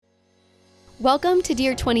Welcome to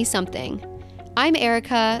Dear 20-something. I'm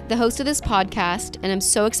Erica, the host of this podcast, and I'm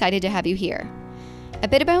so excited to have you here. A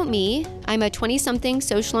bit about me, I'm a 20-something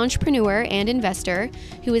social entrepreneur and investor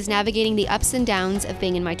who is navigating the ups and downs of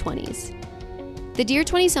being in my 20s. The Dear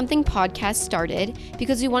 20-something podcast started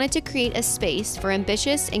because we wanted to create a space for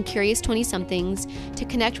ambitious and curious 20-somethings to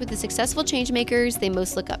connect with the successful changemakers they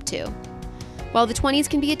most look up to. While the 20s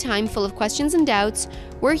can be a time full of questions and doubts,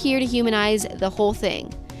 we're here to humanize the whole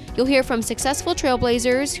thing. You'll hear from successful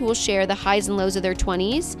trailblazers who will share the highs and lows of their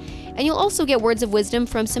 20s, and you'll also get words of wisdom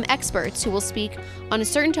from some experts who will speak on a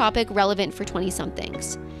certain topic relevant for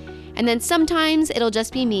 20-somethings. And then sometimes it'll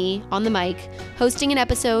just be me, on the mic, hosting an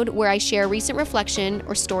episode where I share a recent reflection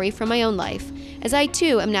or story from my own life, as I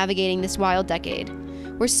too am navigating this wild decade.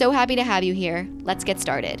 We're so happy to have you here. Let's get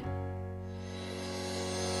started.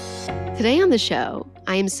 Today on the show,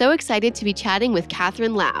 I am so excited to be chatting with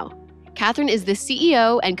Katharine Lau. Katharine is the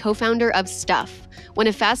CEO and co-founder of Stuf, one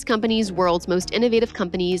of Fast Company's world's most innovative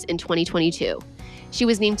companies in 2022. She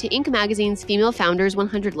was named to Inc. magazine's Female Founders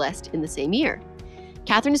 100 list in the same year.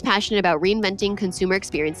 Katharine is passionate about reinventing consumer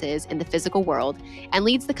experiences in the physical world and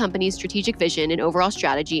leads the company's strategic vision and overall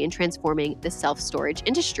strategy in transforming the self-storage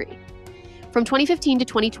industry. From 2015 to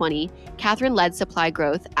 2020, Katharine led supply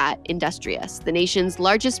growth at Industrious, the nation's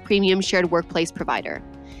largest premium shared workplace provider.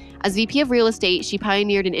 As VP of Real Estate, she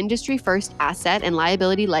pioneered an industry-first asset and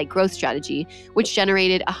liability-light growth strategy, which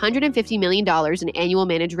generated $150 million in annual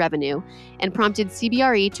managed revenue and prompted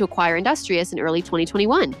CBRE to acquire Industrious in early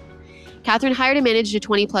 2021. Katharine hired and managed a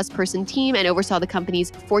 20-plus person team and oversaw the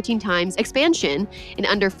company's 14 times expansion in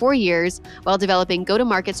under 4 years while developing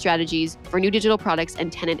go-to-market strategies for new digital products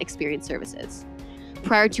and tenant experience services.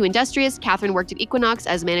 Prior to Industrious, Katharine worked at Equinox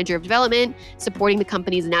as manager of development, supporting the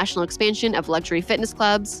company's national expansion of luxury fitness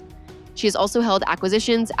clubs. She has also held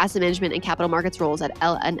acquisitions, asset management, and capital markets roles at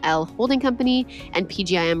L&L Holding Company and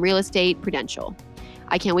PGIM Real Estate Prudential.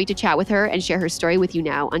 I can't wait to chat with her and share her story with you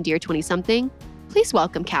now on Dear 20-something. Please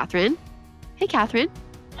welcome Katharine. Hey, Katharine.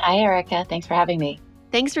 Hi, Erica. Thanks for having me.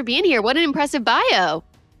 Thanks for being here. What an impressive bio.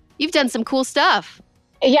 You've done some cool stuff.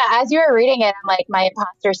 Yeah, as you were reading it, I'm like, my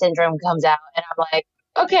imposter syndrome comes out, and I'm like,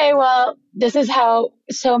 okay, well, this is how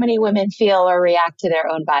so many women feel or react to their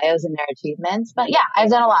own bios and their achievements. But yeah, I've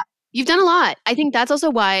done a lot. You've done a lot. I think that's also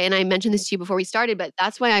why, and I mentioned this to you before we started, but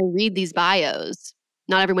that's why I read these bios.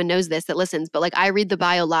 Not everyone knows this that listens, but like I read the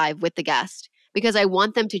bio live with the guest because I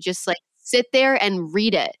want them to just like sit there and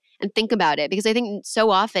read it and think about it. Because I think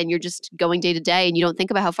so often you're just going day to day and you don't think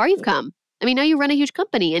about how far you've come. I mean, now you run a huge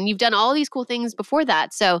company and you've done all these cool things before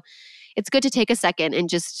that. So it's good to take a second and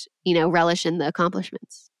just, relish in the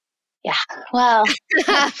accomplishments. Yeah. Well,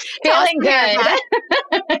 feeling good.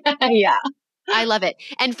 Yeah. I love it.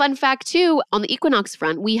 And fun fact too, on the Equinox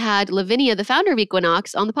front, we had Lavinia, the founder of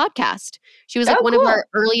Equinox, on the podcast. She was like one of our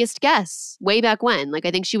earliest guests way back when. Like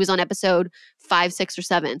I think she was on episode 5, 6, or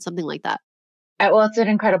 7, something like that. Well, it's an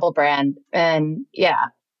incredible brand. And yeah,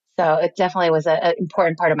 so it definitely was an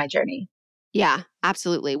important part of my journey. Yeah,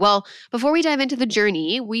 absolutely. Well, before we dive into the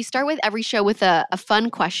journey, we start with every show with a fun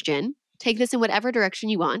question. Take this in whatever direction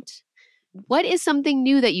you want. What is something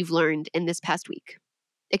new that you've learned in this past week?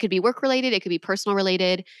 It could be work related, it could be personal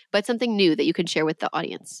related, but something new that you can share with the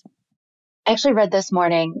audience. I actually read this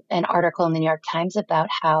morning an article in the New York Times about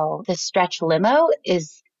how the stretch limo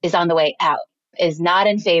is on the way out, is not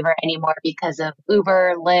in favor anymore because of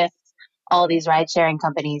Uber, Lyft, all these ride sharing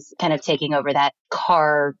companies kind of taking over that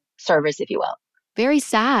car service, if you will. Very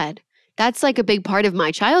sad. That's like a big part of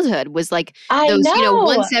my childhood was like those, know.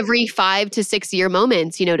 Once every 5 to 6 year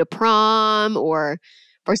moments, to prom or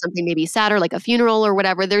for something maybe sadder, like a funeral or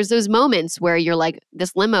whatever. There's those moments where you're like,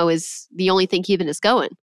 this limo is the only thing keeping us going.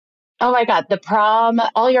 Oh my God, the prom,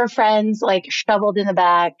 all your friends like shoveled in the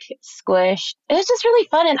back, squished. It was just really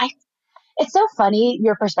fun. And it's so funny.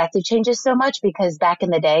 Your perspective changes so much because back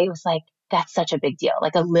in the day, it was like, that's such a big deal.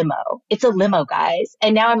 Like a limo. It's a limo, guys.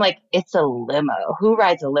 And now I'm like, it's a limo. Who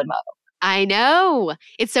rides a limo? I know.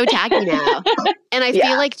 It's so tacky now. And I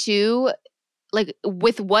feel like too, like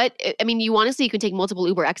with you honestly, you can take multiple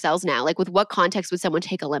Uber XLs now. Like with what context would someone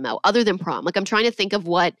take a limo other than prom? Like I'm trying to think of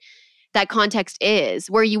what that context is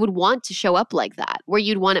where you would want to show up like that, where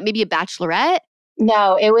you'd want it, maybe a bachelorette.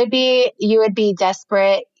 No, you would be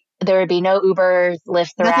desperate. There would be no Ubers,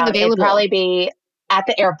 Lyft around. Nothing available. It'd probably be at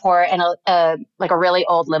the airport and a really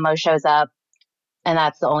old limo shows up. And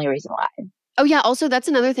that's the only reason why. Oh yeah. Also, that's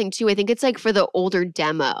another thing too. I think it's like for the older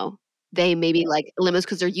demo, they maybe like limos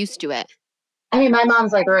because they're used to it. I mean, my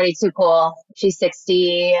mom's like already too cool. She's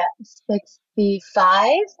 65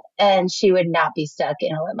 and she would not be stuck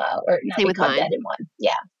in a limo or not Same be with caught mine. dead in one.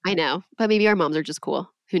 Yeah. I know. But maybe our moms are just cool.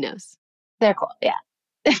 Who knows? They're cool.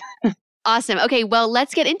 Yeah. Awesome. Okay, well,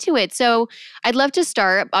 let's get into it. So, I'd love to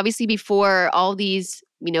start obviously before all these,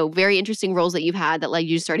 very interesting roles that you've had that led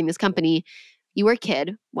you to starting this company. You were a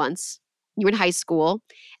kid once. You were in high school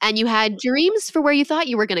and you had dreams for where you thought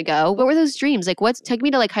you were going to go. What were those dreams? Like take me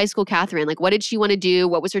to like high school Catherine. Like what did she want to do?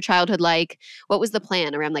 What was her childhood like? What was the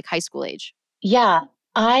plan around like high school age? Yeah.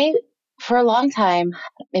 I, for a long time,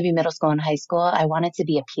 maybe middle school and high school, I wanted to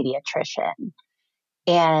be a pediatrician.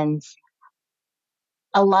 And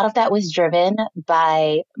a lot of that was driven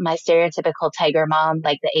by my stereotypical tiger mom,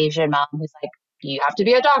 like the Asian mom who's like, you have to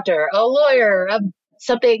be a doctor, a lawyer,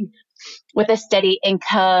 something with a steady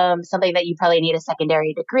income, something that you probably need a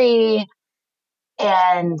secondary degree.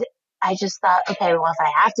 And I just thought, okay, well, if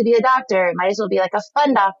I have to be a doctor, it might as well be like a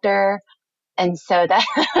fun doctor. And so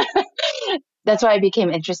that's why I became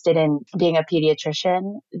interested in being a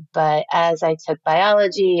pediatrician. But as I took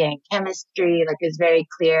biology and chemistry, like it's very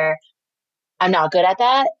clear I'm not good at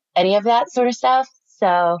that, any of that sort of stuff.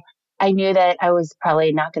 So I knew that I was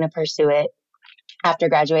probably not going to pursue it after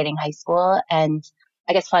graduating high school. And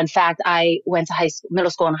I guess fun fact, I went to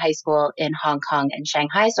middle school and high school in Hong Kong and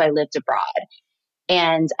Shanghai. So I lived abroad.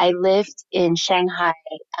 And I lived in Shanghai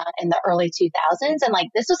in the early 2000s. And like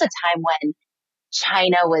this was a time when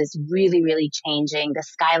China was really, really changing. The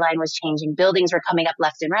skyline was changing. Buildings were coming up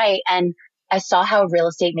left and right. And I saw how real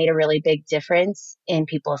estate made a really big difference in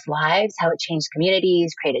people's lives, how it changed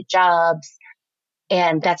communities, created jobs.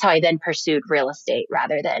 And that's how I then pursued real estate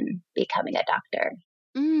rather than becoming a doctor.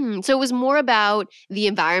 So it was more about the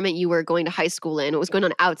environment you were going to high school in, what was going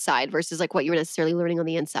on outside versus like what you were necessarily learning on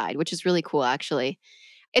the inside, which is really cool actually.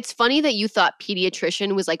 It's funny that you thought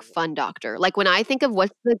pediatrician was like fun doctor. Like when I think of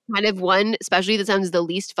what's the kind of one, especially that sounds the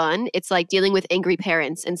least fun, it's like dealing with angry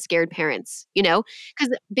parents and scared parents, you know?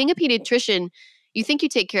 Because being a pediatrician, you think you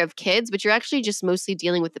take care of kids, but you're actually just mostly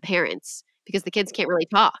dealing with the parents because the kids can't really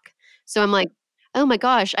talk. So I'm like, oh my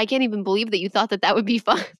gosh, I can't even believe that you thought that that would be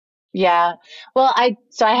fun. Yeah. Well,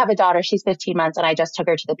 so I have a daughter, she's 15 months and I just took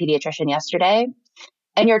her to the pediatrician yesterday.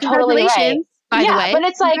 And you're totally right. Congratulations, by the Yeah, way. but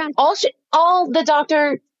it's like Congrats. all the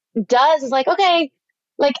doctor does is like, okay,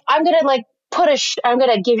 like I'm going to like I'm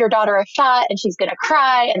going to give your daughter a shot and she's going to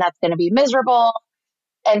cry and that's going to be miserable.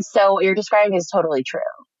 And so what you're describing is totally true.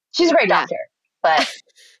 She's a great Yeah. doctor, but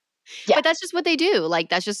yeah, But that's just what they do. Like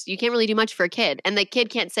that's just you can't really do much for a kid. And the kid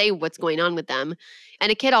can't say what's going on with them.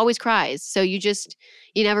 And a kid always cries. So you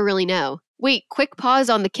never really know. Wait, quick pause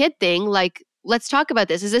on the kid thing. Like, let's talk about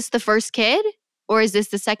this. Is this the first kid? Or is this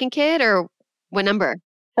the second kid? Or what number?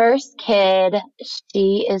 first kid,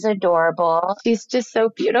 she is adorable. She's just so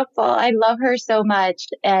beautiful. I love her so much.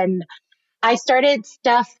 And I started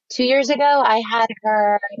Stuf 2 years ago. I had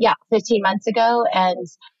her, 15 months ago. And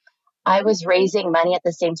I was raising money at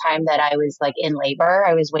the same time that I was like in labor.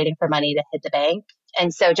 I was waiting for money to hit the bank.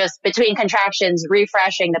 And so just between contractions,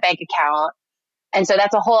 refreshing the bank account. And so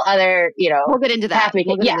that's a whole other, We'll get into path that.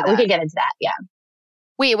 We'll get into we that. can get into that. Yeah.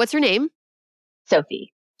 Wait, what's her name?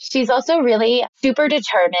 Sophie. She's also really super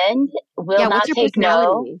determined, will Yeah, what's not her take no.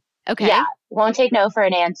 personality? Yeah. Okay. Won't take no for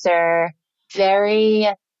an answer. Very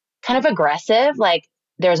kind of aggressive. Like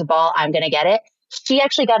there's a ball, I'm going to get it.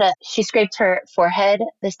 She scraped her forehead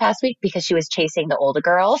this past week because she was chasing the older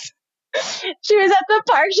girls. She was at the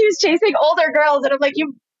park. She was chasing older girls. And I'm like,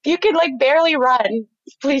 you can like barely run.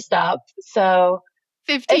 Please stop. So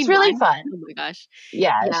it's 15 really months. fun. Oh my gosh.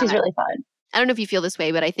 Yeah. Yeah. She's really fun. I don't know if you feel this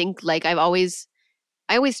way, but I think like I always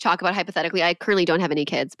talk about hypothetically, I currently don't have any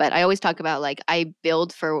kids, but I always talk about like I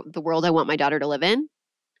build for the world I want my daughter to live in.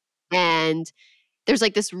 And there's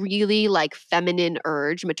like this really like feminine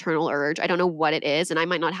urge, maternal urge. I don't know what it is. And I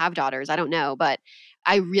might not have daughters. I don't know. But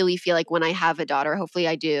I really feel like when I have a daughter, hopefully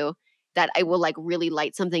I do, that I will like really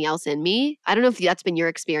light something else in me. I don't know if that's been your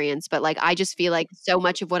experience, but like I just feel like so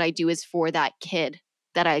much of what I do is for that kid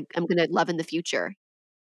that I'm going to love in the future.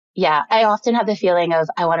 Yeah. I often have the feeling of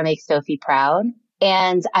I want to make Sophie proud.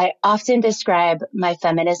 And I often describe my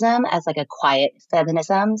feminism as like a quiet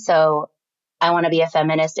feminism. So I want to be a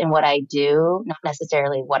feminist in what I do, not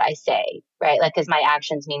necessarily what I say, right? Like, because my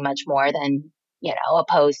actions mean much more than, a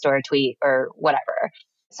post or a tweet or whatever.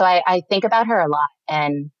 So I think about her a lot.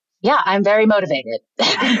 And yeah, I'm very motivated.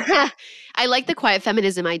 I like the quiet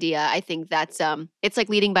feminism idea. I think that's it's like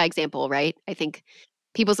leading by example, right? I think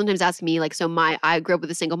people sometimes ask me like I grew up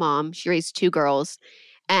with a single mom. She raised two girls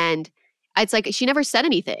and it's like she never said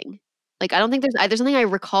anything. Like I don't think there's something I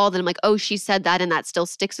recall that I'm like, "Oh, she said that and that still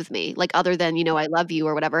sticks with me." Like other than, I love you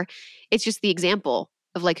or whatever. It's just the example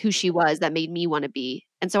of like who she was that made me want to be.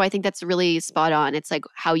 And so I think that's really spot on. It's like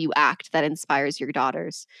how you act that inspires your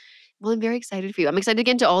daughters. Well, I'm very excited for you. I'm excited to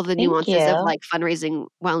get into all the Thank nuances of you. like fundraising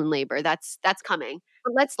while in labor. That's coming.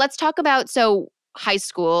 But let's talk about so high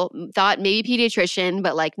school, thought maybe pediatrician,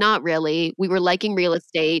 but like not really. We were liking real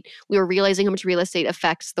estate. We were realizing how much real estate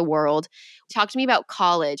affects the world. Talk to me about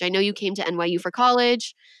college. I know you came to NYU for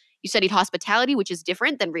college. You studied hospitality, which is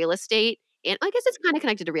different than real estate. And I guess it's kind of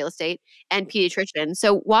connected to real estate and pediatrician.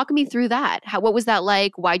 So walk me through that. What was that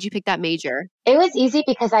like? Why'd you pick that major? It was easy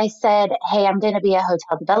because I said, hey, I'm going to be a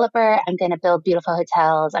hotel developer. I'm going to build beautiful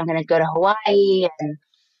hotels. I'm going to go to Hawaii and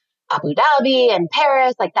Abu Dhabi and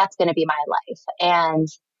Paris. Like, that's going to be my life. And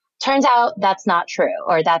turns out that's not true,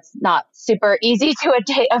 or that's not super easy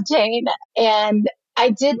to obtain. And I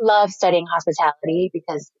did love studying hospitality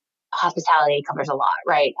because hospitality covers a lot,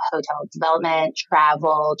 right? Hotel development,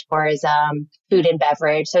 travel, tourism, food and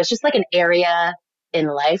beverage. So it's just like an area in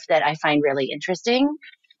life that I find really interesting.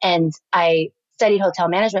 And I studied hotel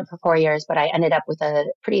management for 4 years, but I ended up with a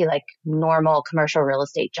pretty like normal commercial real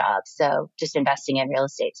estate job. So just investing in real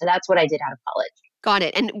estate. So that's what I did out of college. Got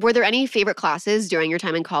it. And were there any favorite classes during your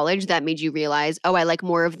time in college that made you realize, oh, I like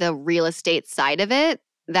more of the real estate side of it?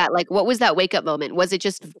 That like, what was that wake up moment? Was it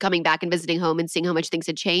just coming back and visiting home and seeing how much things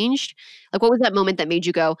had changed? Like, what was that moment that made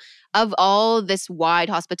you go, of all this wide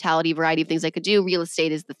hospitality variety of things I could do, real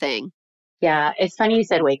estate is the thing? Yeah, it's funny you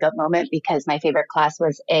said wake up moment because my favorite class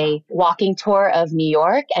was a walking tour of New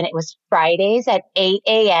York and it was Fridays at 8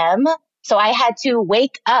 a.m. So I had to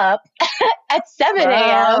wake up at 7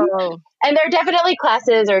 a.m. Whoa. And there are definitely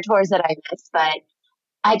classes or tours that I missed, but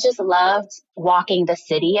I just loved walking the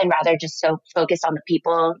city and rather just so focused on the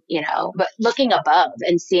people, but looking above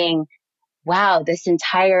and seeing, wow, this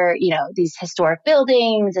entire, these historic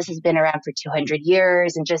buildings, this has been around for 200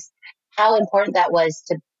 years, and just how important that was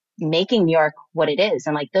to making New York what it is,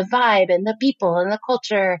 and like the vibe and the people and the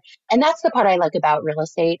culture. And that's the part I like about real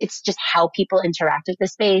estate. It's just how people interact with the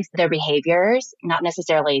space, their behaviors, not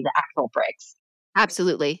necessarily the actual bricks.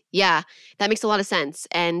 Absolutely. Yeah. That makes a lot of sense.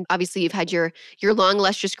 And obviously you've had your long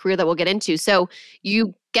illustrious career that we'll get into. So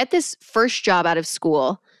you get this first job out of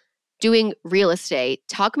school doing real estate.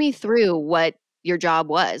 Talk me through what your job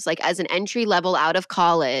was. Like as an entry level out of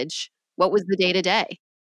college, what was the day to day?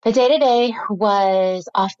 The day to day was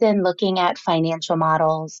often looking at financial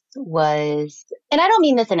models, and I don't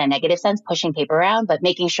mean this in a negative sense, pushing paper around, but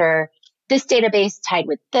making sure this database tied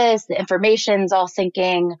with this, the information's all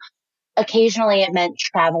syncing. Occasionally it meant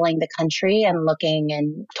traveling the country and looking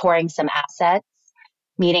and touring some assets,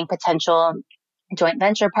 meeting potential joint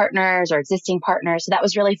venture partners or existing partners. So that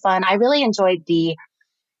was really fun. I really enjoyed the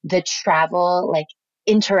travel, like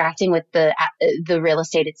interacting with the real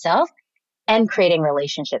estate itself and creating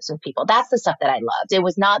relationships with people. That's the stuff that I loved. It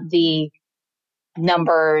was not the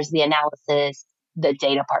numbers, the analysis, the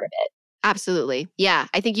data part of it. Absolutely. Yeah.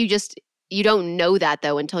 I think you don't know that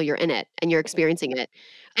though until you're in it and you're experiencing it.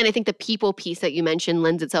 And I think the people piece that you mentioned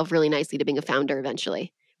lends itself really nicely to being a founder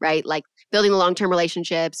eventually, right? Like building the long-term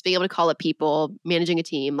relationships, being able to call up people, managing a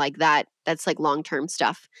team like that. That's like long-term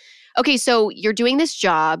stuff. Okay, so you're doing this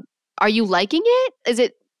job. Are you liking it? Is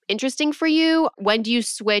it interesting for you? When do you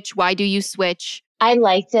switch? Why do you switch? I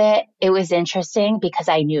liked it. It was interesting because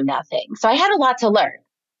I knew nothing. So I had a lot to learn.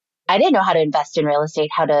 I didn't know how to invest in real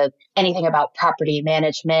estate, anything about property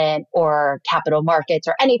management or capital markets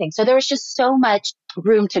or anything. So there was just so much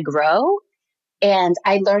room to grow. And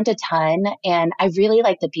I learned a ton. And I really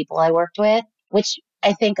liked the people I worked with, which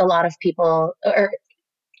I think a lot of people, or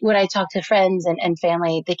when I talk to friends and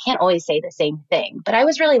family, they can't always say the same thing. But I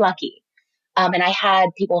was really lucky. And I had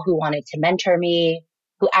people who wanted to mentor me,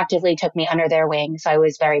 who actively took me under their wing. So I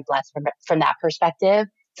was very blessed from that perspective.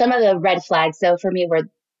 Some of the red flags, though, for me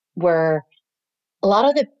were a lot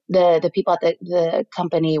of the people at the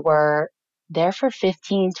company were there for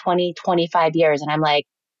 15, 20, 25 years. And I'm like,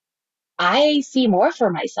 I see more for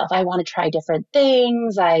myself. I want to try different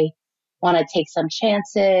things. I want to take some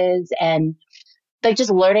chances. And like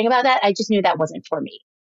just learning about that, I just knew that wasn't for me.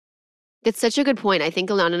 That's such a good point. I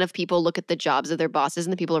think not enough people look at the jobs of their bosses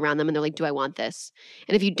and the people around them and they're like, do I want this?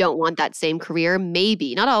 And if you don't want that same career,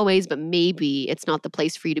 maybe, not always, but maybe it's not the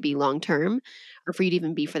place for you to be long term or for you to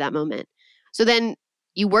even be for that moment. So then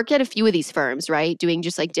you work at a few of these firms, right? Doing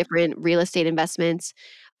just like different real estate investments.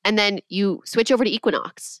 And then you switch over to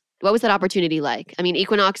Equinox. What was that opportunity like? I mean,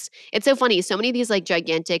 Equinox, it's so funny. So many of these like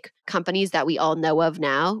gigantic companies that we all know of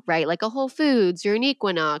now, right? Like a Whole Foods or an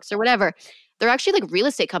Equinox or whatever. They're actually like real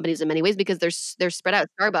estate companies in many ways because they're spread out.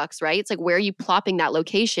 Starbucks, right? It's like where are you plopping that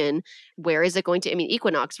location? Where is it going to? I mean,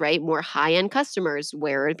 Equinox, right? More high end customers.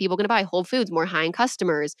 Where are people going to buy? Whole Foods, more high end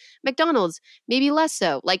customers. McDonald's, maybe less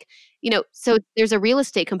so. Like so there's a real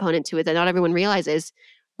estate component to it that not everyone realizes.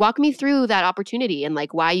 Walk me through that opportunity and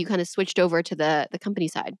like why you kind of switched over to the company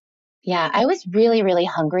side. Yeah, I was really, really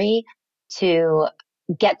hungry to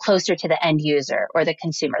get closer to the end user or the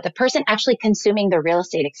consumer, the person actually consuming the real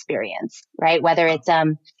estate experience, right? Whether it's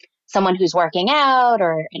someone who's working out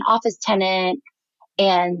or an office tenant.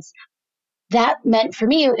 And that meant for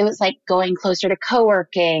me, it was like going closer to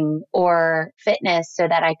co-working or fitness so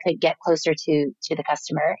that I could get closer to the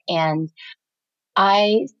customer. And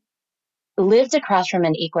I lived across from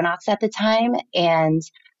an Equinox at the time. And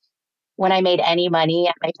when I made any money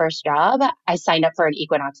at my first job, I signed up for an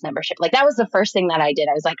Equinox membership. Like that was the first thing that I did.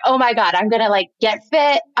 I was like, oh my God, I'm going to like get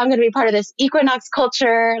fit. I'm going to be part of this Equinox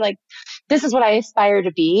culture. Like this is what I aspire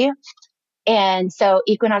to be. And so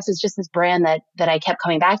Equinox was just this brand that I kept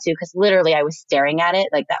coming back to because literally I was staring at it.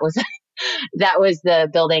 Like that was, that was the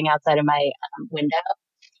building outside of my window.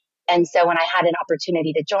 And so when I had an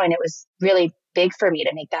opportunity to join, it was really big for me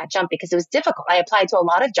to make that jump because it was difficult. I applied to a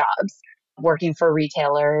lot of jobs working for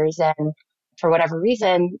retailers, and for whatever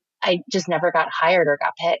reason, I just never got hired or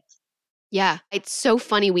got picked. Yeah, it's so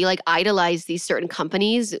funny. We like idolize these certain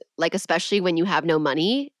companies, like especially when you have no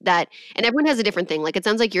money. That and everyone has a different thing. Like it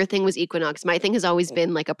sounds like your thing was Equinox. My thing has always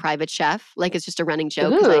been like a private chef. Like it's just a running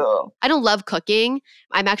joke because Ooh. I don't love cooking.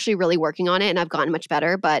 I'm actually really working on it and I've gotten much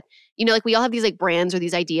better. But you know, like we all have these like brands or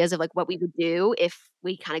these ideas of like what we would do if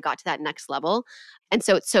we kind of got to that next level. And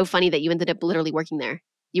so it's so funny that you ended up literally working there.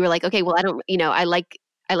 You were like, okay, well, I don't, you know, I like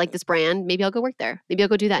this brand. Maybe I'll go work there. Maybe I'll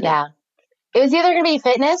go do that now. Yeah. It was either going to be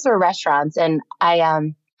fitness or restaurants. And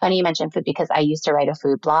funny you mentioned food because I used to write a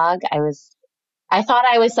food blog. I thought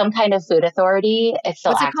I was some kind of food authority. It's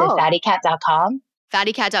still What's it active, called? fattycat.com.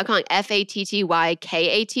 Fattycat.com,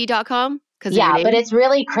 fattykat.com because of your Yeah, but name? it's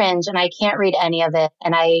really cringe and I can't read any of it.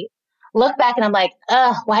 And I look back and I'm like,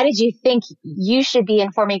 ugh, why did you think you should be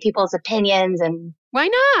informing people's opinions? And, Why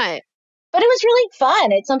not? but it was really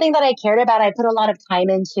fun. It's something that I cared about. I put a lot of time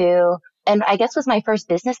into, and I guess was my first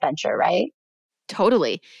business venture, right?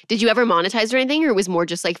 Totally. Did you ever monetize or anything, or it was more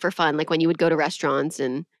just like for fun, like when you would go to restaurants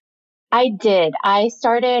and I did. I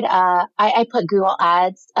started, I put Google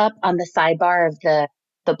ads up on the sidebar of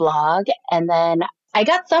the blog, and then I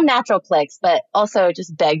got some natural clicks, but also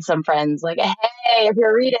just begged some friends like, hey, if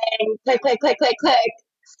you're reading, click, click, click, click, click.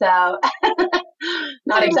 So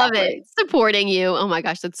not I love it. exactly. Supporting you. Oh my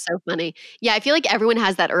gosh, that's so funny. Yeah, I feel like everyone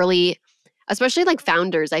has that early, especially like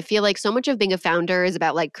founders. I feel like so much of being a founder is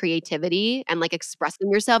about like creativity and like expressing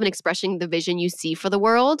yourself and expressing the vision you see for the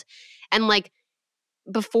world. And like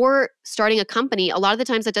before starting a company, a lot of the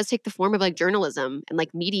times that does take the form of like journalism and like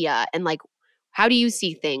media and like how do you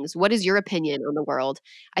see things? What is your opinion on the world?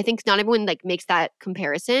 I think not everyone like makes that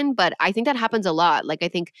comparison, but I think that happens a lot. Like I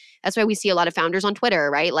think that's why we see a lot of founders on Twitter,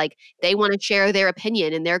 right? Like they want to share their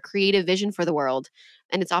opinion and their creative vision for the world.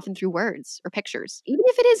 And it's often through words or pictures, even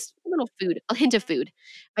if it is a little food, a hint of food.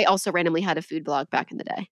 I also randomly had a food blog back in the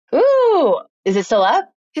day. Ooh, is it still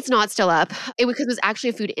up? It's not still up. Because it was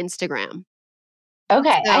actually a food Instagram. Okay,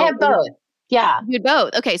 I So have both. Yeah. you had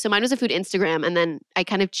both. Okay, so mine was a food Instagram, and then I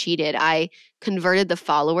kind of cheated. I converted the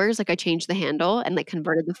followers, like I changed the handle and like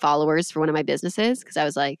converted the followers for one of my businesses because I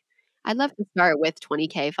was like, I'd love to start with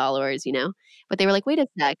 20K followers, you know? But they were like, wait a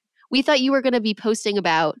sec, we thought you were going to be posting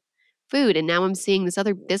about food, and now I'm seeing this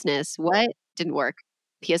other business. What? Didn't work.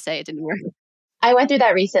 PSA, it didn't work. I went through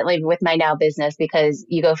that recently with my now business because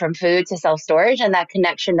you go from food to self storage and that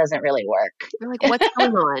connection doesn't really work. We're like, what's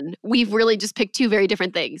going on? We've really just picked two very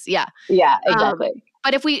different things. Yeah. Yeah, Um, exactly.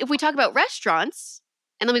 but if we talk about restaurants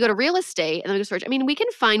and then we go to real estate and then we go to storage, I mean, we can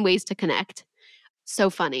find ways to connect. So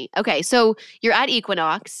funny. Okay, so you're at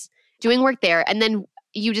Equinox doing work there, and then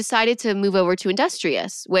you decided to move over to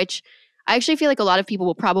Industrious, which I actually feel like a lot of people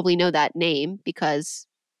will probably know that name because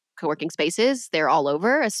co-working spaces, they're all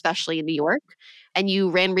over, especially in New York. And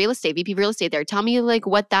you ran real estate, VP real estate there. Tell me like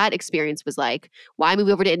what that experience was like. Why move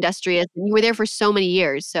over to Industrious? And you were there for so many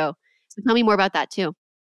years. So tell me more about that too.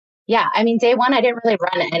 Yeah, I mean, day one, I didn't really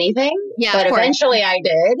run anything, Yeah, of but course. eventually I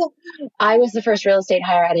did. I was the first real estate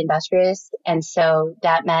hire at Industrious. And so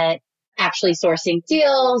that meant actually sourcing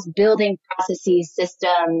deals, building processes,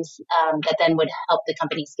 systems that then would help the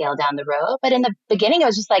company scale down the road. But in the beginning, I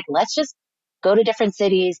was just like, let's just go to different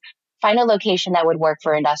cities, find a location that would work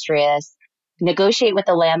for Industrious, negotiate with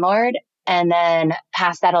the landlord, and then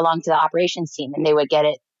pass that along to the operations team. And they would get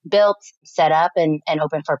it built, set up, and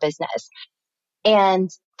open for business. And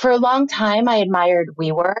for a long time, I admired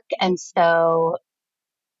WeWork. And so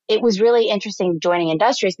it was really interesting joining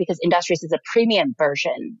Industrious because Industrious is a premium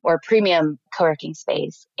version or premium co-working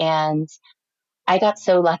space. And I got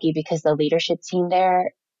so lucky because the leadership team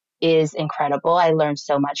there is incredible. I learned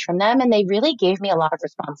so much from them and they really gave me a lot of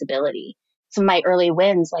responsibility. some of my early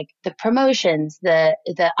wins, like the promotions, the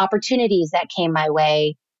opportunities that came my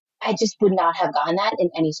way, I just would not have gotten that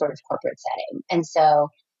in any sort of corporate setting. And so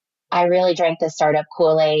I really drank the startup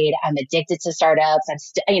Kool-Aid. I'm addicted to startups.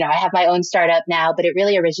 I have my own startup now, but it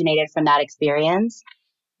really originated from that experience.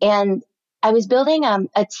 And I was building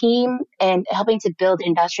a team and helping to build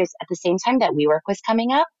industries at the same time that WeWork was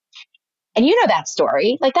coming up. And you know that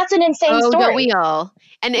story. Like, that's an insane Oh, don't story. we all?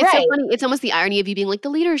 And it's so Right. funny. It's almost the irony of you being like, the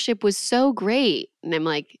leadership was so great. And I'm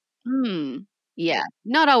like, yeah,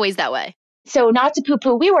 not always that way. So not to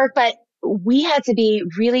poo-poo WeWork, but we had to be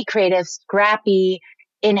really creative, scrappy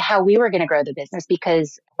in how we were going to grow the business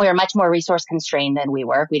because we were much more resource constrained than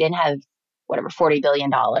WeWork. We didn't have whatever $40 billion.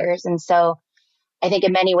 And so I think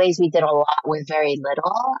in many ways we did a lot with very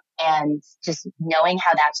little, and just knowing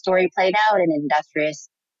how that story played out. And Industrious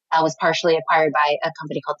was partially acquired by a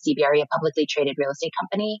company called CBRE, a publicly traded real estate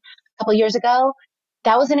company a couple of years ago.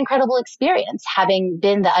 That was an incredible experience, having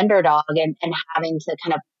been the underdog and having to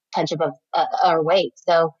kind of punch above our weight.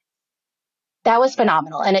 So that was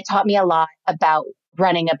phenomenal. And it taught me a lot about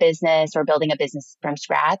running a business or building a business from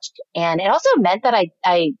scratch. And it also meant that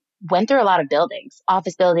I went through a lot of buildings,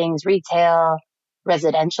 office buildings, retail,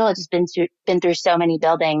 residential. I've just been through so many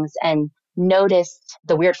buildings and noticed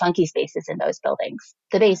the weird, funky spaces in those buildings,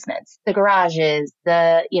 the basements, the garages,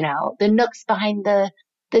 the nooks behind the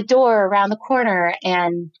door around the corner.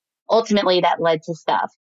 And ultimately that led to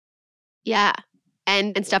Stuff. Yeah.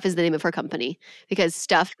 And Stuf is the name of her company because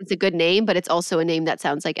Stuf is a good name, but it's also a name that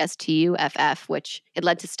sounds like Stuff, which it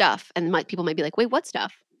led to Stuff. And people might be like, wait, what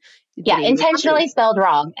Stuff? The Yeah, name of the company. intentionally spelled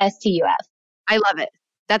wrong, STUF. I love it.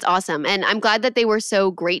 That's awesome. And I'm glad that they were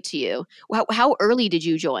so great to you. How early did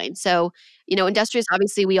you join? So, Industrious,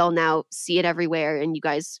 obviously we all now see it everywhere and you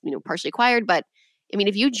guys, partially acquired, but I mean,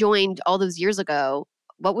 if you joined all those years ago,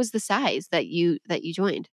 what was the size that you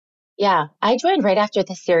joined? Yeah, I joined right after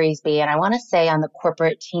the Series B, and I want to say on the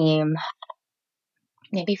corporate team,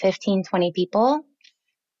 maybe 15, 20 people.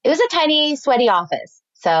 It was a tiny, sweaty office.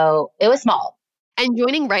 So it was small. And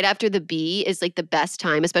joining right after the B is like the best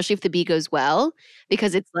time, especially if the B goes well,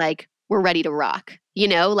 because it's like we're ready to rock.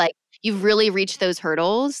 Like you've really reached those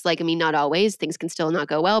hurdles. Like, I mean, not always, things can still not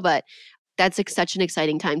go well, but that's like such an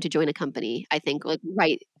exciting time to join a company. I think like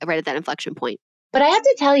right at that inflection point. But I have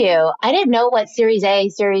to tell you, I didn't know what Series A,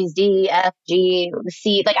 Series D, F, G,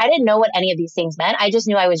 C, like I didn't know what any of these things meant. I just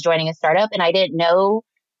knew I was joining a startup and I didn't know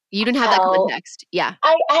You didn't have that how, context. Yeah.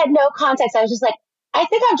 I had no context. I was just like, I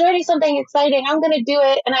think I'm joining something exciting. I'm going to do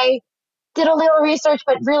it. And I did a little research,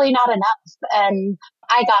 but really not enough. And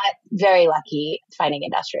I got very lucky finding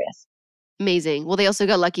Industrious. Amazing. Well, they also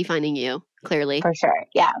got lucky finding you, clearly. For sure.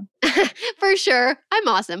 Yeah. For sure. I'm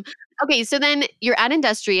awesome. Okay, so then you're at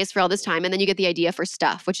Industrious for all this time, and then you get the idea for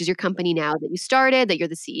Stuf, which is your company now that you started, that you're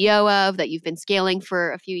the CEO of, that you've been scaling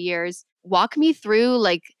for a few years. Walk me through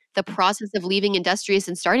like the process of leaving Industrious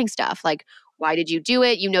and starting Stuf. Like, why did you do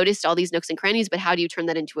it? You noticed all these nooks and crannies, but how do you turn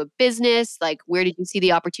that into a business? Like, where did you see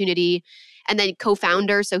the opportunity? And then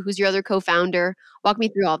co-founder. So who's your other co-founder? Walk me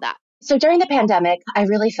through all that. So during the pandemic, I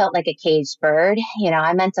really felt like a caged bird.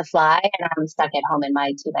 I meant to fly and I'm stuck at home in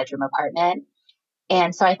my 2-bedroom apartment.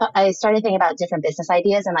 And so I started thinking about different business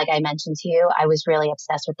ideas. And like I mentioned to you, I was really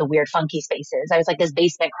obsessed with the weird, funky spaces. I was like this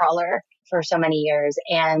basement crawler for so many years.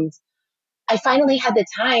 And I finally had the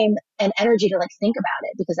time and energy to like think about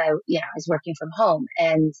it because I was working from home.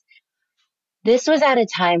 And this was at a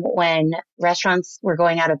time when restaurants were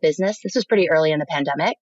going out of business. This was pretty early in the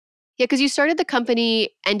pandemic. Yeah, because you started the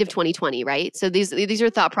company end of 2020, right? So these are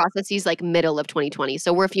thought processes like middle of 2020.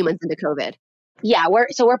 So we're a few months into COVID. Yeah,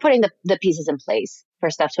 we're putting the pieces in place for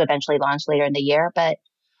stuff to eventually launch later in the year. But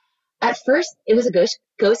at first, it was a ghost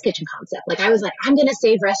kitchen concept. Like I was like, I'm gonna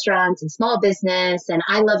save restaurants and small business, and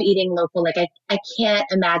I love eating local. Like I can't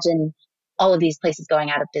imagine all of these places going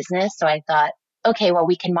out of business. So I thought, okay, well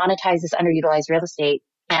we can monetize this underutilized real estate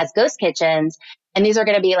as ghost kitchens, and these are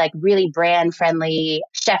going to be like really brand friendly,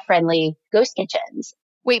 chef friendly ghost kitchens.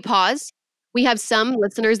 Wait, pause. We have some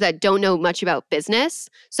listeners that don't know much about business.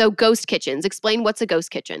 So ghost kitchens, explain what's a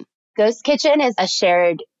ghost kitchen. Ghost kitchen is a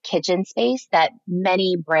shared kitchen space that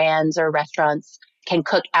many brands or restaurants can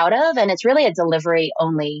cook out of. And it's really a delivery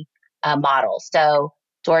only model. So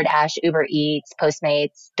DoorDash, Uber Eats,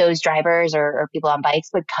 Postmates, those drivers or people on bikes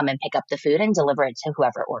would come and pick up the food and deliver it to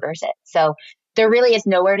whoever orders it. So there really is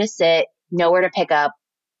nowhere to sit, nowhere to pick up,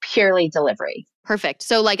 purely delivery. Perfect.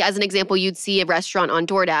 So like as an example, you'd see a restaurant on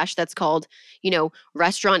DoorDash that's called,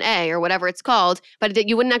 Restaurant A or whatever it's called, but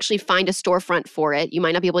you wouldn't actually find a storefront for it. You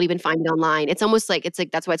might not be able to even find it online. It's almost like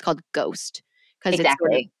that's why it's called ghost because it's sort of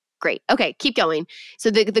Exactly. Great. Okay, keep going.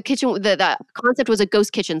 So the kitchen, the concept was a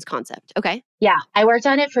ghost kitchens concept. Okay. Yeah, I worked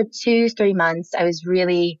on it for 3 months. I was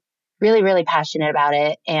really, really, really passionate about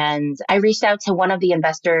it. And I reached out to one of the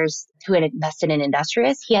investors who had invested in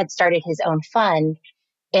Industrious. He had started his own fund.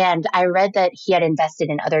 And I read that he had invested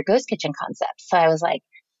in other ghost kitchen concepts. So I was like,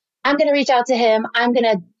 I'm going to reach out to him. I'm going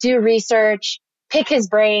to do research, pick his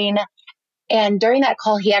brain. And during that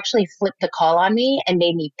call, he actually flipped the call on me and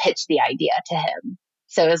made me pitch the idea to him.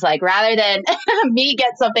 So it was like, rather than me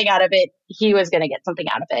get something out of it, he was going to get something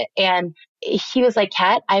out of it. And he was like,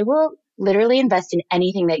 Kat, I will literally invest in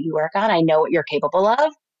anything that you work on. I know what you're capable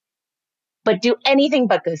of, but do anything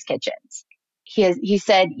but ghost kitchens. He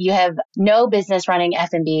said, you have no business running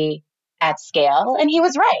F&B at scale. And he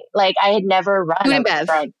was right. Like I had never run Food a and bev,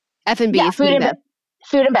 restaurant. F&B, Yeah, food and bev.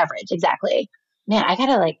 food and beverage. Exactly. Man, I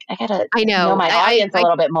gotta I know know. my audience a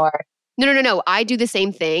little bit more. No. I do the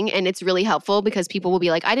same thing, and it's really helpful because people will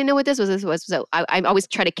be like, "I didn't know what this was." This was so. I always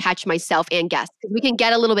try to catch myself and guess because we can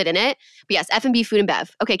get a little bit in it. But yes, F&B, food and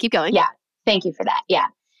bev. Okay, keep going. Yeah. Thank you for that. Yeah.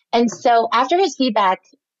 And so after his feedback,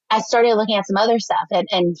 I started looking at some other stuff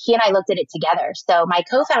and he and I looked at it together. So my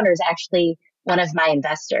co-founder is actually one of my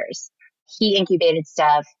investors. He incubated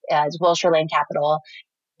stuff as Wilshire Lane Capital.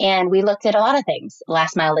 And we looked at a lot of things,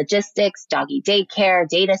 last mile logistics, doggy daycare,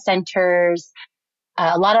 data centers,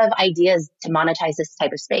 a lot of ideas to monetize this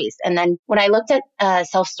type of space. And then when I looked at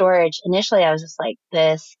self-storage, initially I was just like,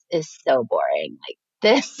 this is so boring. Like,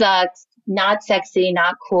 this sucks. Not sexy,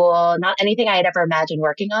 not cool, not anything I had ever imagined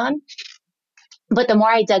working on. But the more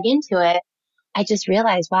I dug into it, I just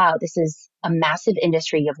realized, wow, this is a massive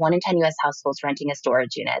industry. You have 1 in 10 US households renting a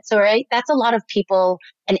storage unit. So, right, that's a lot of people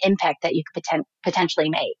and impact that you could potentially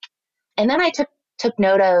make. And then I took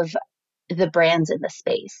note of the brands in the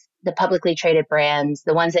space, the publicly traded brands,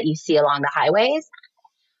 the ones that you see along the highways.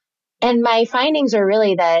 And my findings are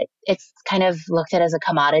really that it's kind of looked at as a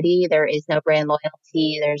commodity. There is no brand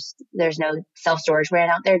loyalty. There's no self-storage brand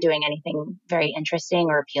out there doing anything very interesting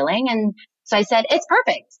or appealing. And so I said, it's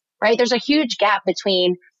perfect, right? There's a huge gap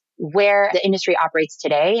between where the industry operates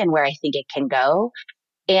today and where I think it can go.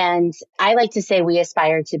 And I like to say we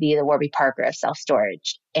aspire to be the Warby Parker of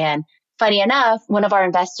self-storage. And funny enough, one of our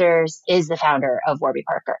investors is the founder of Warby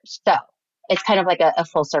Parker. So it's kind of like a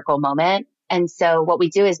full circle moment. And so what we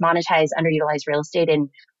do is monetize underutilized real estate in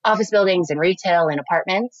office buildings and retail and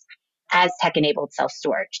apartments as tech-enabled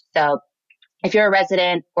self-storage. So if you're a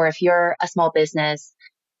resident or if you're a small business,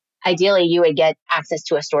 ideally you would get access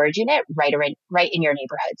to a storage unit right in your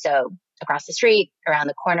neighborhood. So across the street, around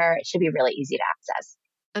the corner, it should be really easy to access.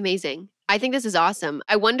 Amazing. I think this is awesome.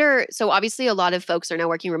 I wonder, so obviously a lot of folks are now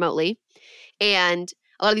working remotely and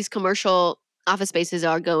a lot of these commercial office spaces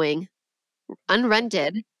are going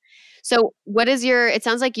unrented. So what is it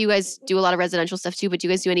sounds like you guys do a lot of residential stuff too, but do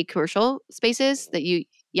you guys do any commercial spaces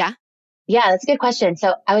yeah? Yeah, that's a good question.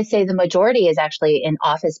 So I would say the majority is actually in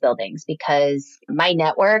office buildings because my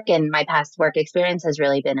network and my past work experience has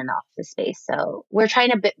really been in office space. So we're trying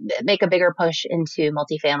to make a bigger push into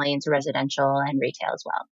multifamily, into residential and retail as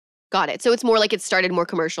well. Got it. So it's more like it started more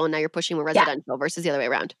commercial and now you're pushing more Yeah. residential versus the other way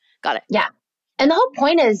around. Got it. Yeah. And the whole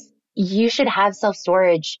point is you should have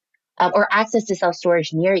self-storage or access to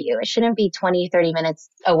self-storage near you. It shouldn't be 20, 30 minutes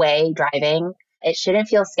away driving. It shouldn't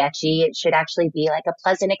feel sketchy. It should actually be like a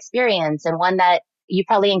pleasant experience and one that you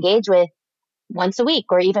probably engage with once a week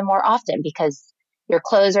or even more often because your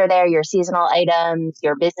clothes are there, your seasonal items,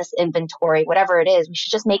 your business inventory, whatever it is, we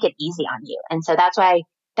should just make it easy on you. And so that's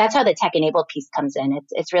how the tech enabled piece comes in.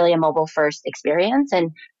 It's really a mobile first experience and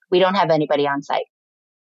we don't have anybody on site.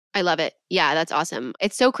 I love it. Yeah, that's awesome.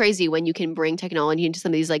 It's so crazy when you can bring technology into some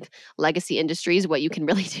of these like legacy industries, what you can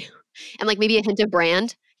really do. And like maybe a hint of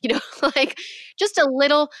brand, like just a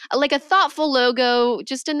little, like a thoughtful logo,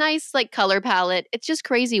 just a nice like color palette. It's just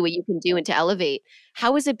crazy what you can do and to elevate.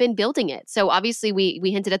 How has it been building it? So obviously we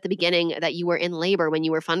hinted at the beginning that you were in labor when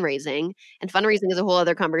you were fundraising, and fundraising is a whole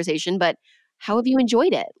other conversation, but how have you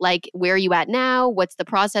enjoyed it? Like where are you at now? What's the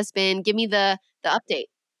process been? Give me the update.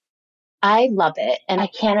 I love it. And I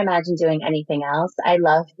can't imagine doing anything else. I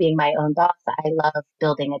love being my own boss. I love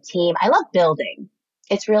building a team. I love building.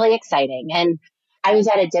 It's really exciting. And I was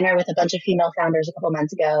at a dinner with a bunch of female founders a couple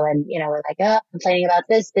months ago and, we're like, oh, complaining about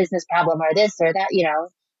this business problem or this or that,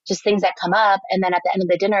 just things that come up. And then at the end of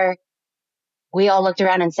the dinner, we all looked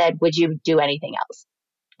around and said, would you do anything else?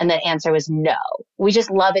 And the answer was no. We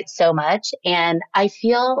just love it so much. And I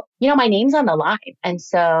feel, my name's on the line. And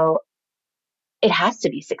so it has to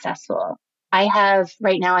be successful.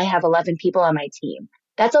 Right now I have 11 people on my team.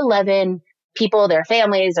 That's 11 people, their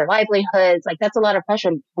families, their livelihoods. Like that's a lot of pressure.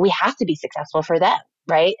 We have to be successful for them.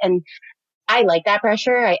 Right. And I like that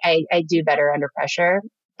pressure. I do better under pressure,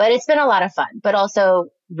 but it's been a lot of fun, but also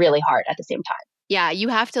really hard at the same time. Yeah, you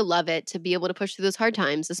have to love it to be able to push through those hard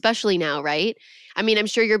times, especially now, right? I mean, I'm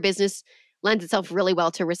sure your business lends itself really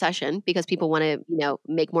well to recession because people want to,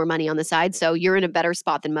 make more money on the side. So you're in a better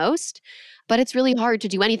spot than most. But it's really hard to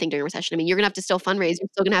do anything during recession. I mean, you're going to have to still fundraise. You're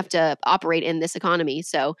still going to have to operate in this economy.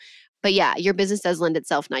 So, but yeah, your business does lend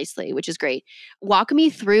itself nicely, which is great. Walk me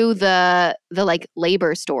through the like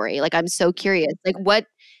labor story. Like I'm so curious. Like what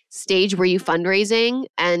stage were you fundraising?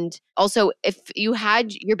 And also, if you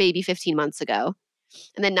had your baby 15 months ago,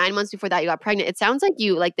 and then 9 months before that, you got pregnant. It sounds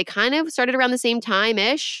like they kind of started around the same time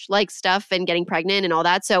ish, like stuff and getting pregnant and all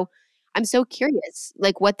that. So I'm so curious,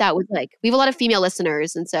 like what that was like. We have a lot of female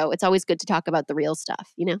listeners. And so it's always good to talk about the real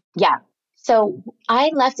stuff, Yeah. So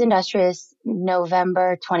I left Industrious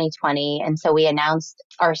November 2020. And so we announced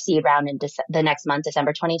our seed round in the next month,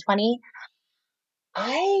 December 2020.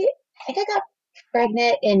 I think I got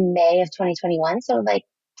pregnant in May of 2021. So like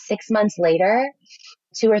 6 months later,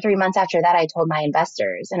 2 or 3 months after that, I told my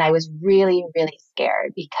investors, and I was really, really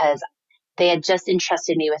scared because they had just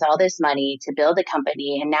entrusted me with all this money to build a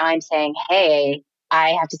company. And now I'm saying, hey,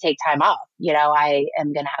 I have to take time off. I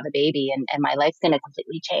am going to have a baby and my life's going to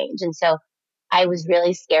completely change. And so I was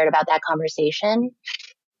really scared about that conversation.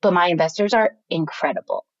 But my investors are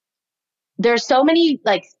incredible. There's so many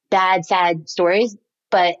like bad, sad stories,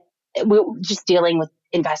 but we're just dealing with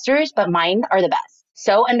investors, but mine are the best.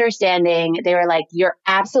 So understanding. They were like, you're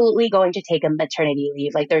absolutely going to take a maternity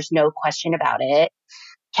leave. Like there's no question about it.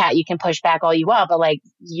 Kat, you can push back all you want, but like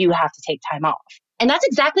you have to take time off. And that's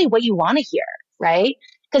exactly what you want to hear, right?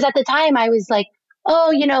 Because at the time I was like,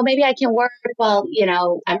 oh, maybe I can work while,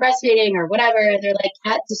 I'm breastfeeding or whatever. And they're like,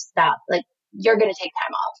 Kat, just stop. Like you're going to take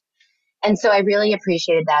time off. And so I really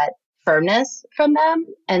appreciated that firmness from them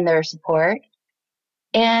and their support.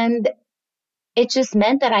 And it just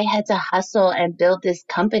meant that I had to hustle and build this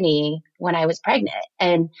company when I was pregnant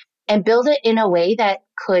and build it in a way that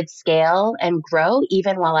could scale and grow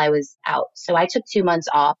even while I was out. So I took 2 months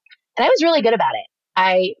off and I was really good about it.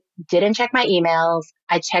 I didn't check my emails.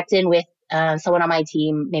 I checked in with someone on my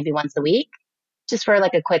team maybe once a week just for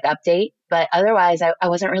like a quick update. But otherwise, I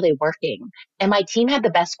wasn't really working. And my team had the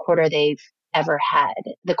best quarter they've ever had,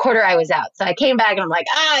 the quarter I was out. So I came back and I'm like,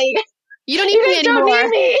 you don't need you me guys anymore.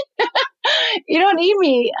 don't need me. You don't need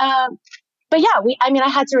me. But yeah, I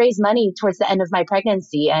had to raise money towards the end of my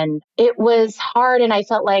pregnancy and it was hard. And I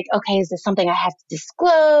felt like, okay, is this something I have to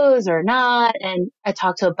disclose or not? And I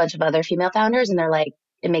talked to a bunch of other female founders and they're like,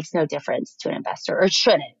 it makes no difference to an investor or it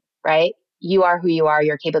shouldn't, right? You are who you are.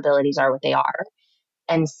 Your capabilities are what they are.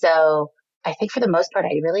 And so I think for the most part,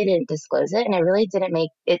 I really didn't disclose it and I really didn't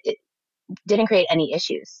make it didn't create any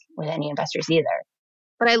issues with any investors either.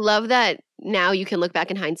 But I love that now you can look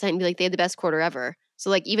back in hindsight and be like, they had the best quarter ever. So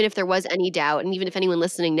like, even if there was any doubt, and even if anyone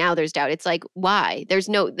listening now, there's doubt, it's like, why? There's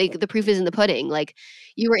the proof is in the pudding. Like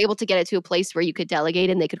you were able to get it to a place where you could delegate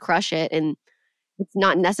and they could crush it. And it's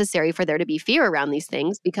not necessary for there to be fear around these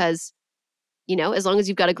things because, as long as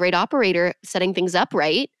you've got a great operator setting things up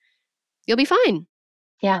right, you'll be fine.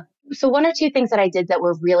 Yeah. So one or two things that I did that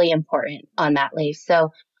were really important on mat leave.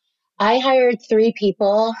 So I hired 3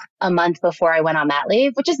 people a month before I went on mat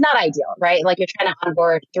leave, which is not ideal, right? Like you're trying to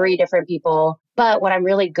onboard 3 different people. But what I'm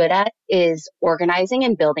really good at is organizing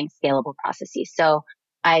and building scalable processes. So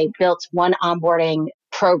I built one onboarding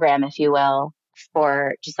program, if you will,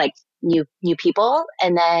 for just like new people,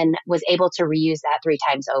 and then was able to reuse that 3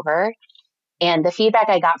 times over. And the feedback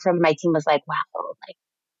I got from my team was like, wow, like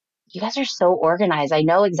you guys are so organized. I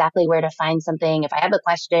know exactly where to find something. If I have a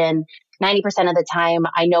question, 90% of the time,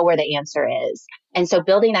 I know where the answer is. And so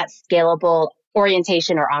building that scalable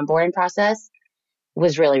orientation or onboarding process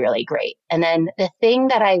was really, really great. And then the thing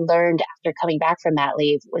that I learned after coming back from mat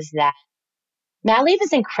leave was that mat leave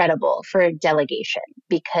is incredible for delegation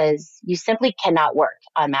because you simply cannot work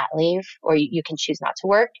on mat leave or you can choose not to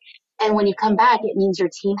work. And when you come back, it means your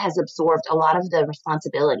team has absorbed a lot of the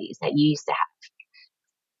responsibilities that you used to have.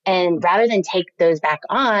 And rather than take those back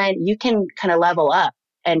on, you can kind of level up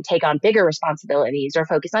and take on bigger responsibilities or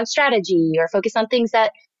focus on strategy or focus on things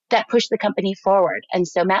that push the company forward. And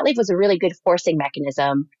so mat leave was a really good forcing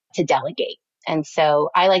mechanism to delegate. And so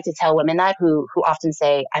I like to tell women that who often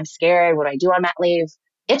say, I'm scared, what do I do on mat leave?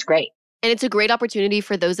 It's great. And it's a great opportunity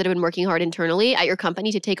for those that have been working hard internally at your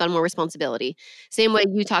company to take on more responsibility. Same way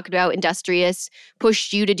you talked about Industrious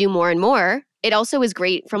pushed you to do more and more. It also is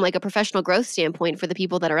great from like a professional growth standpoint for the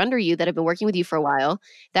people that are under you that have been working with you for a while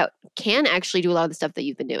that can actually do a lot of the stuff that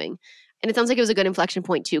you've been doing. And it sounds like it was a good inflection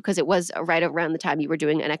point too, because it was right around the time you were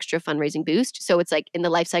doing an extra fundraising boost. So it's like in the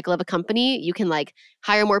life cycle of a company, you can like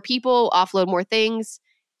hire more people, offload more things,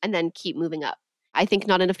 and then keep moving up. I think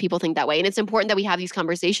not enough people think that way. And it's important that we have these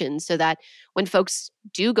conversations so that when folks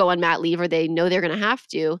do go on mat leave or they know they're going to have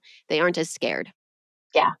to, they aren't as scared.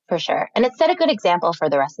 Yeah, for sure. And it set a good example for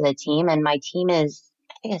the rest of the team. And my team is,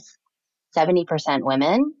 I think it's 70%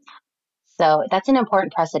 women. So that's an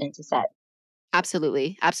important precedent to set.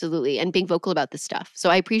 Absolutely. Absolutely. And being vocal about this stuff. So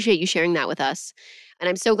I appreciate you sharing that with us. And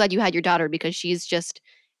I'm so glad you had your daughter because she's just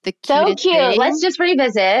the So cutest cute. Let's thing. just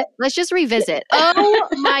revisit. Let's just revisit. Oh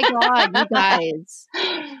my God, you guys.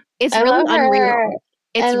 It's I really love her. unreal.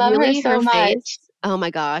 I It's love her really her so face. much. Oh my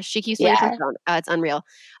gosh. She keeps playing with her Yeah. phone. It's unreal.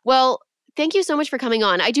 Well, thank you so much for coming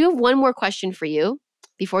on. I do have one more question for you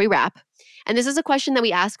before we wrap. And this is a question that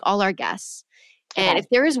we ask all our guests. And Okay. if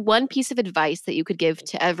there is one piece of advice that you could give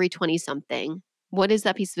to every 20 something, what is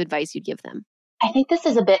that piece of advice you'd give them? I think this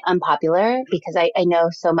is a bit unpopular because I know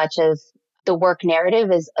so much of the work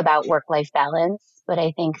narrative is about work-life balance, but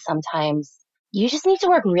I think sometimes you just need to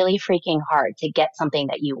work really freaking hard to get something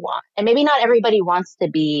that you want. And maybe not everybody wants to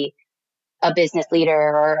be a business leader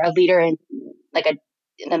or a leader in like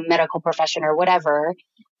in the medical profession or whatever.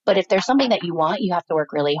 But if there's something that you want, you have to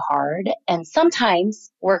work really hard. And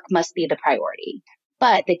sometimes work must be the priority.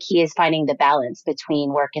 But the key is finding the balance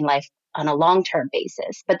between work and life on a long-term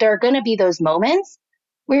basis. But there are going to be those moments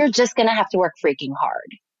where you're just going to have to work freaking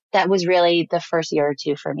hard. That was really the first year or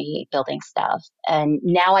two for me building stuff. And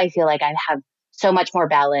now I feel like I have so much more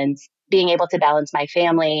balance, being able to balance my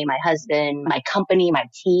family, my husband, my company, my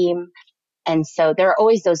team. And so there are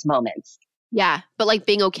always those moments. Yeah. But like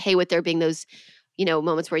being okay with there being those,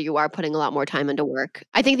 moments where you are putting a lot more time into work.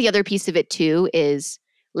 I think the other piece of it too is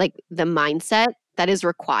like the mindset that is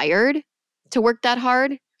required to work that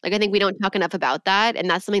hard. Like I think we don't talk enough about that. And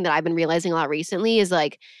that's something that I've been realizing a lot recently is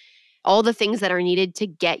like all the things that are needed to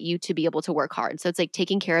get you to be able to work hard. So it's like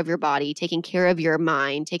taking care of your body, taking care of your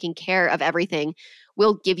mind, taking care of everything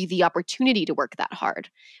will give you the opportunity to work that hard.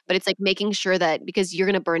 But it's like making sure that because you're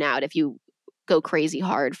going to burn out if you go crazy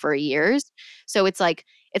hard for years. So it's like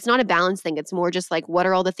it's not a balance thing. It's more just like what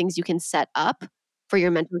are all the things you can set up for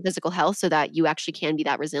your mental and physical health so that you actually can be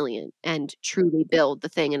that resilient and truly build the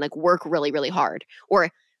thing and like work really, really hard or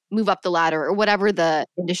move up the ladder or whatever the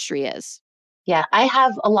industry is. Yeah, I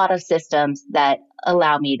have a lot of systems that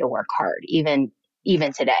allow me to work hard, even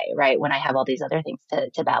today, right? When I have all these other things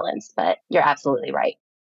to balance. But you're absolutely right.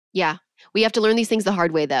 Yeah. We have to learn these things the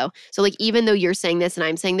hard way though. So like even though you're saying this and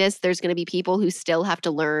I'm saying this, there's going to be people who still have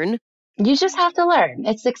to learn You just have to learn.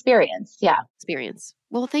 It's experience. Yeah. experience.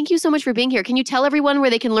 Well, thank you so much for being here. Can you tell everyone where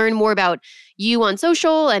they can learn more about you on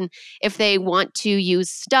social and if they want to use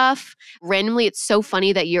stuff? Randomly, it's so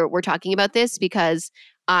funny that we're talking about this because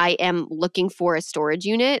I am looking for a storage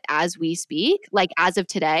unit as we speak. Like as of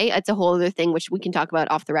today, it's a whole other thing which we can talk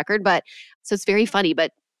about off the record, but so it's very funny,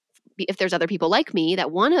 but if there's other people like me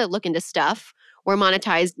that want to look into stuff or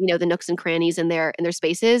monetize, the nooks and crannies in their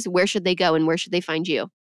spaces, where should they go and where should they find you?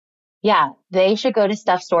 Yeah. They should go to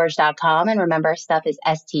stuffstorage.com. And remember, stuff is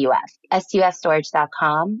STUF,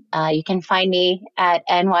 stufstorage.com. You can find me at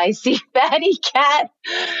NYC Fatty Cat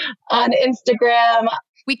on Instagram.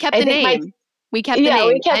 We kept I the think name. We kept the yeah, name.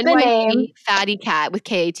 we kept the name. NYC Fatty Cat with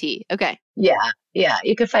KAT. Okay. Yeah. Yeah.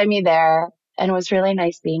 You can find me there. And it was really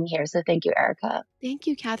nice being here. So thank you, Erica. Thank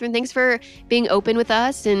you, Katharine. Thanks for being open with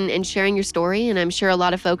us and sharing your story. And I'm sure a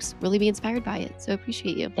lot of folks really be inspired by it. So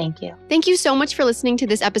appreciate you. Thank you. Thank you so much for listening to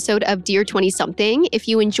this episode of Dear 20 Something. If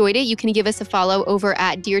you enjoyed it, you can give us a follow over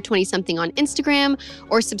at Dear 20 Something on Instagram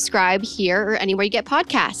or subscribe here or anywhere you get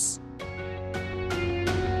podcasts.